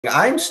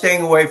I'm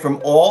staying away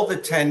from all the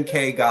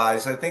 10K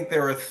guys. I think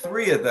there are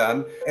three of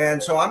them.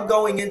 And so I'm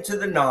going into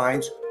the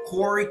nines.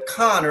 Corey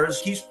Connors,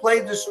 he's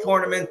played this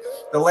tournament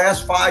the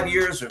last 5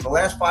 years, or the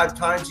last 5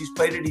 times he's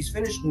played it, he's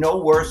finished no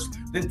worse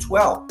than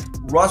 12.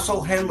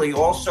 Russell Henley,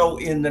 also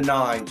in the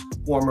nines,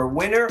 former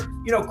winner.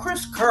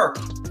 Chris Kirk,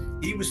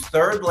 he was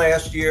third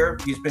last year.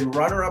 He's been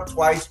runner-up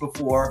twice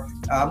before.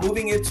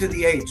 Moving into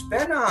the eights,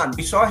 Ben On,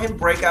 we saw him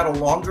break out a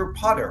longer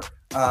putter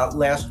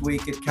last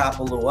week at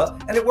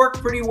Kapalua, and it worked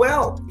pretty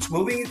well.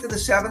 Moving into the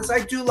sevens, I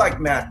do like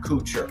Matt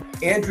Kuchar.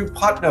 Andrew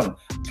Putnam,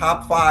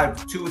 top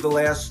 5, 2 of the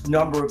last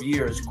number of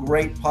years,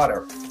 great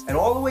putter. And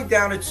all the way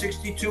down at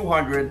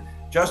 6,200,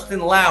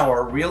 Justin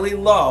Lauer, really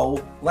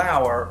low.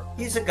 Lauer,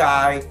 he's a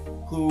guy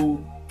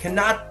who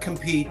cannot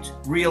compete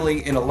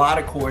really in a lot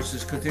of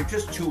courses because they're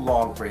just too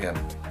long for him.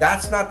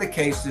 That's not the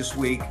case this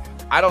week.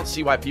 I don't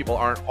see why people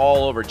aren't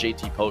all over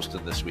JT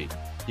Poston this week.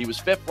 He was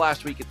 5th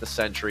last week at the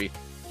Century.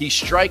 He's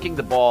striking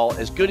the ball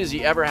as good as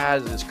he ever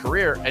has in his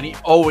career, and he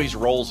always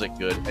rolls it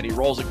good, and he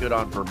rolls it good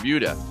on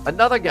Bermuda.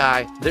 Another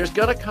guy, there's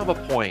going to come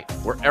a point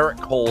where Eric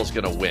Cole is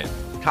going to win.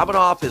 Coming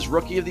off his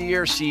Rookie of the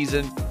Year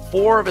season,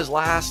 4 of his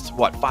last,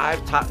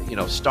 5 top,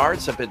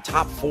 starts have been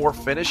top 4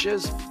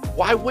 finishes.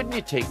 Why wouldn't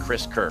you take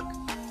Chris Kirk?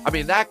 I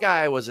mean, that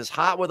guy was as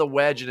hot with a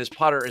wedge in his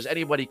putter as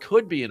anybody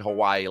could be in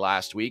Hawaii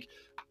last week.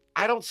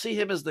 I don't see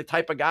him as the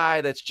type of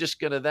guy that's just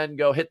going to then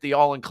go hit the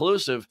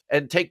all-inclusive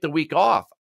and take the week off.